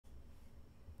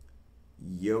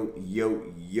Yo,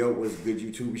 what's good,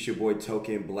 YouTube? It's your boy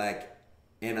Token Black,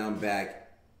 and I'm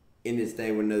back in this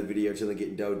thing with another video, chilling,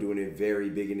 getting dope, doing it very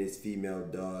big in this female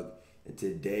dog. And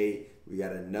today we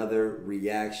got another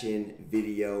reaction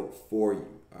video for you.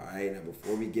 All right, now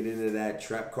before we get into that,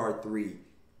 Trap Card 3,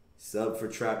 sub for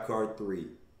Trap Card 3,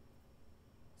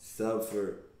 sub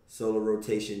for Solar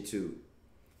Rotation 2,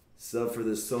 sub for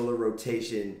the Solar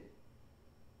Rotation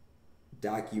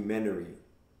documentary,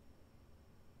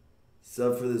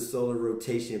 sub for the Solar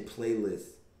Rotation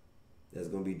playlist that's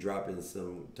going to be dropping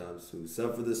sometime soon.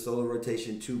 Sub for the Solar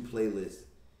Rotation 2 playlist.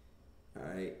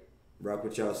 Alright? Rock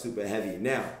with y'all super heavy.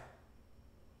 Now,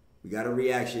 we got a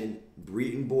reaction.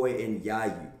 Breeton Boi and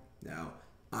Yayu. Now,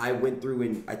 I went through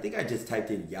and I think I just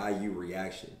typed in Yayu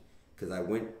reaction. Because I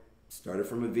started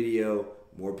from a video.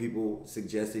 More people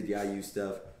suggested Yayu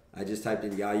stuff. I just typed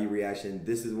in Yayu reaction.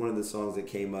 This is one of the songs that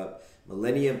came up.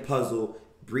 Millennium Puzzle.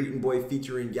 Breeton Boi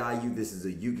featuring Yayu. This is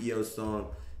a Yugioh song.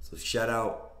 So shout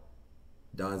out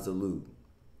Don Zalud.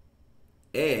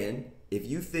 And if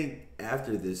you think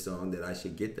after this song that I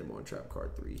should get them on Trap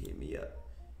Card 3, hit me up.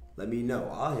 Let me know.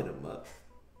 I'll hit them up.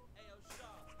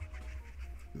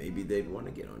 Maybe they'd want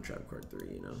to get on Trap Card 3,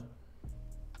 you know?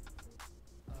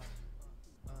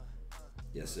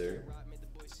 Yes, sir.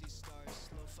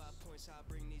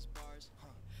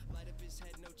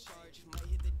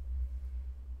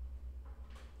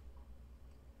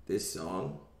 This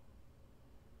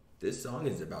song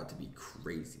is about to be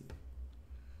crazy.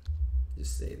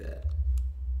 Just say that.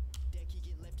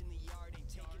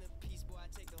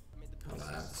 Hold on,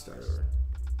 I have to start over.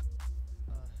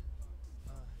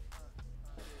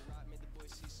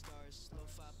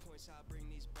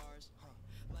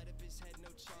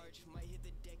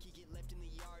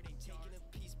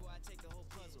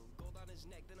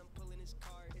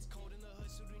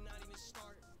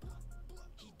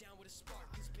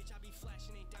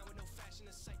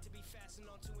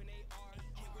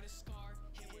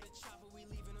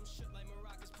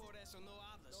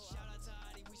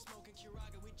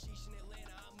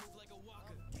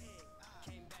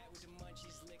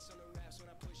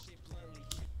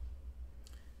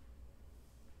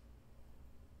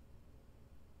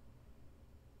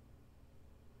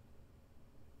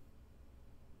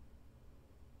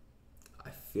 I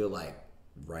feel like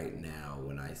right now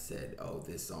when I said, oh,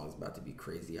 this song's about to be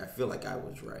crazy, I feel like I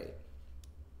was right.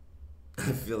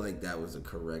 I feel like that was a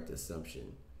correct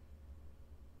assumption,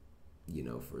 you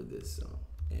know, for this song.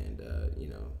 And, you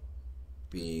know,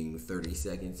 being 30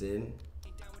 seconds in,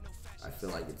 I feel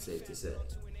like it's safe to say.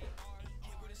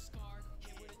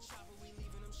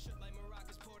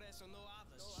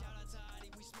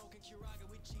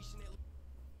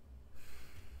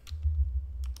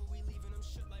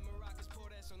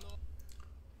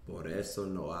 Por eso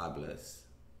no hablas.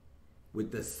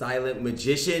 With the silent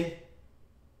magician?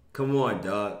 Come on,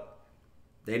 dog.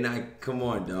 They not, come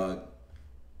on, dog.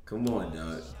 Come on,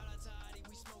 dog.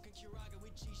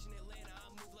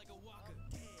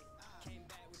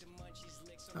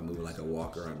 I move like a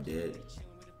walker, I'm dead.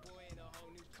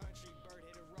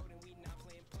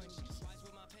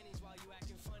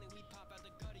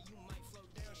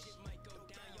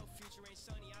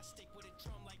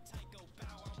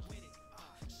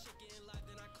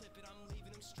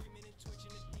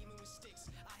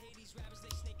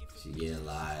 She getting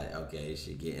live, okay,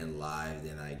 she getting live,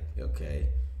 then okay.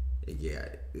 It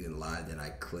get in live, then I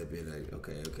clip it,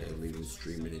 okay, leave them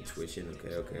streaming and twitching,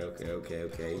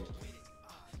 okay.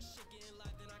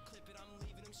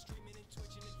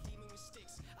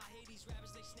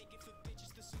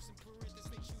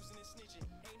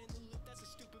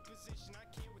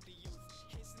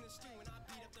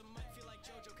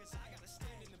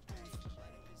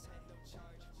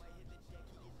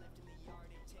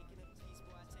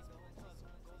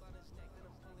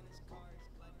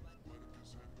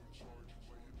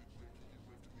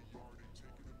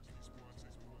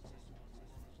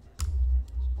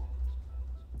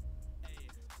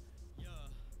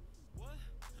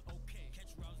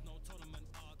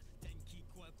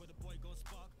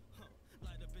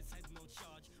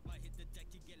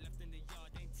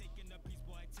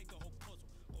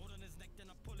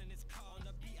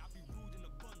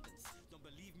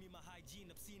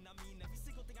 Every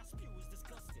single thing I spew is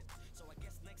disgusting. So I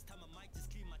guess next time I might just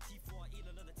clean my teeth before I eat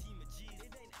another team of G's. It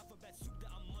ain't alphabet soup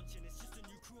that I'm munching, it's just a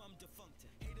new crew I'm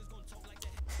defuncting. Haters gon' talk like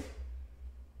that.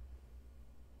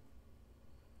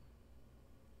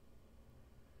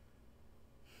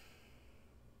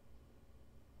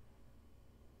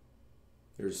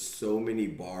 There's so many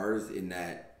bars in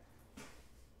that.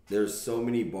 There's so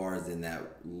many bars in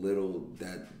that little,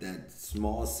 that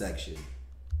small section.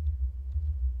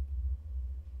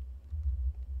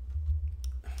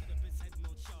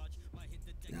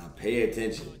 Pay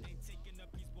attention.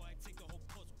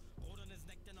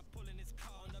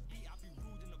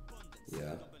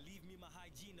 Yeah.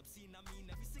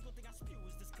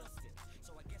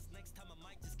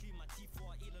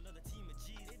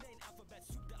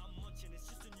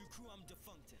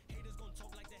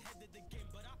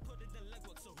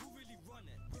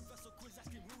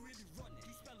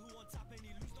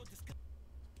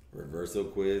 Reversal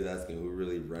quiz asking who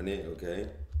really run it. Okay.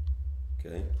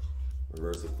 Okay.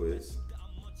 Reversal quiz.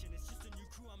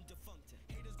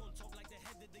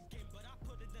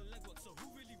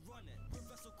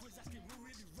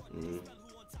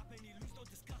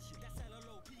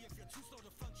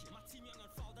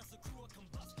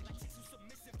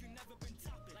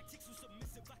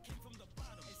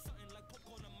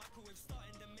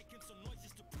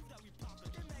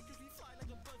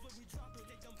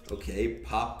 Okay,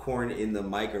 popcorn in the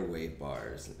microwave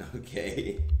bars.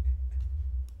 Okay.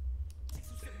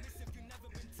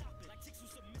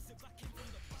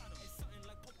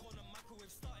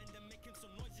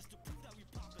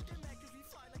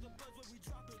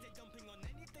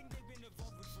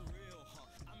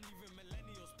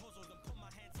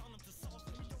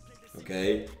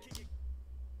 Okay.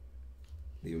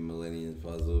 Leave a millennium's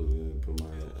puzzle. Put my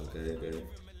okay, okay.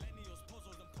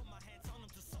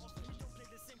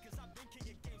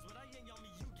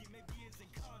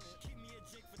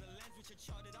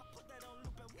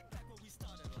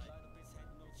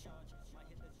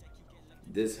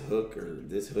 This hook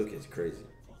is crazy.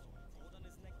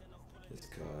 This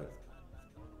card.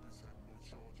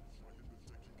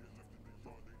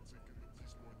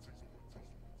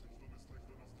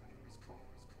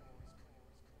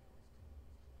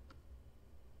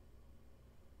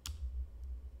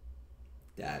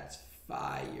 That's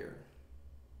fire.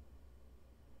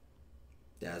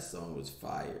 That song was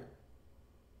fire.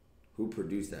 Who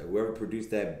produced that? Whoever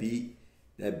produced that beat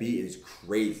is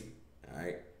crazy.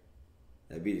 Alright?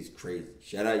 That beat is crazy.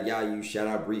 Shout out Yayu, shout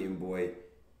out Breeton Boi.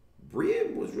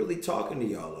 Breeton was really talking to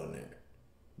y'all on there.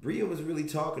 Breeton was really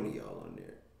talking to y'all on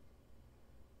there.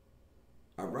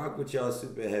 I rock with y'all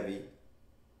super heavy.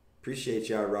 Appreciate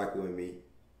y'all rocking with me.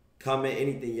 Comment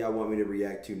anything y'all want me to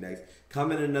react to next.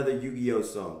 Comment another Yu-Gi-Oh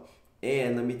song.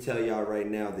 And let me tell y'all right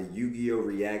now, the Yu-Gi-Oh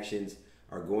reactions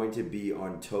are going to be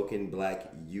on Token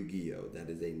Black Yu-Gi-Oh. That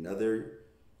is another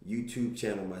YouTube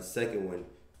channel, my second one,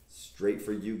 straight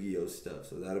for Yu-Gi-Oh stuff.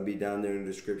 So that'll be down there in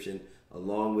the description,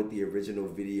 along with the original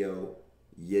video,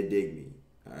 You Dig Me.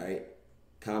 Alright?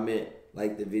 Comment,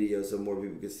 like the video so more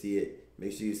people can see it.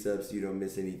 Make sure you sub so you don't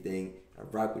miss anything. I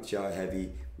rock with y'all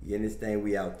heavy. We in this thing,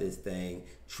 we out this thing.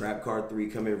 Trap Card 3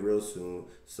 coming real soon.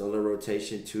 Solar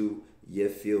Rotation 2, You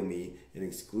Feel Me. An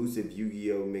exclusive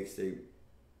Yu-Gi-Oh mixtape,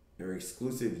 or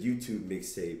exclusive YouTube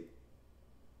mixtape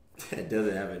that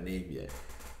doesn't have a name yet.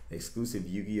 Exclusive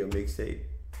Yu-Gi-Oh mixtape.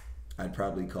 I'd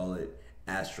probably call it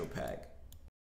Astro Pack.